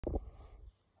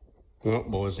Well,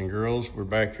 boys and girls, we're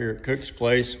back here at Cook's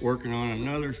place working on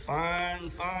another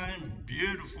fine,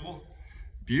 beautiful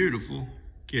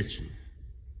kitchen.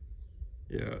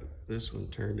 Yeah, this one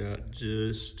turned out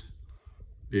just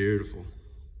beautiful.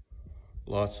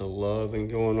 Lots of loving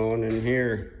going on in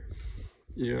here.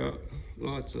 Yeah,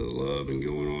 lots of loving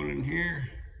going on in here.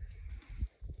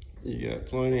 You got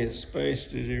plenty of space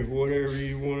to do whatever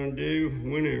you want to do,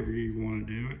 whenever you want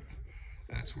to do it.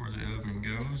 That's where the oven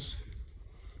goes.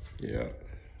 Yeah,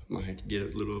 might have to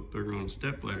get a little up there on a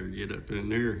step ladder to get up in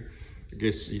there. I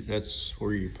guess that's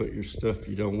where you put your stuff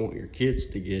you don't want your kids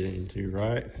to get into,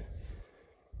 right?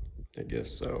 I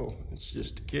guess so. It's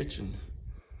just a kitchen.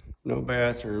 No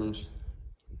bathrooms.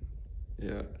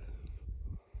 Yeah.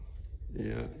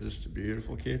 Yeah, just a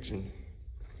beautiful kitchen.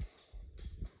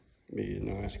 Be a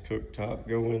nice cooktop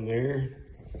go in there.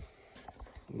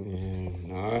 And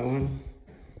an island.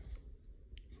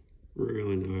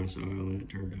 Really nice island. It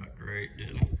turned out great,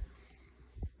 didn't it?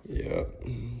 Yep.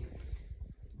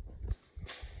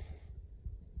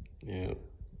 Yep.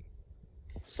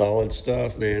 Solid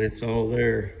stuff, man. It's all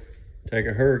there. Take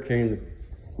a hurricane to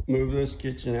move this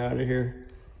kitchen out of here.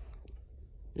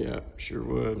 Yeah, sure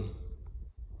would.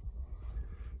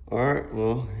 All right,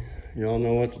 well, y'all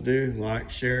know what to do. Like,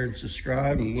 share, and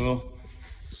subscribe, and we'll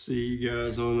see you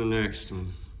guys on the next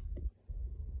one.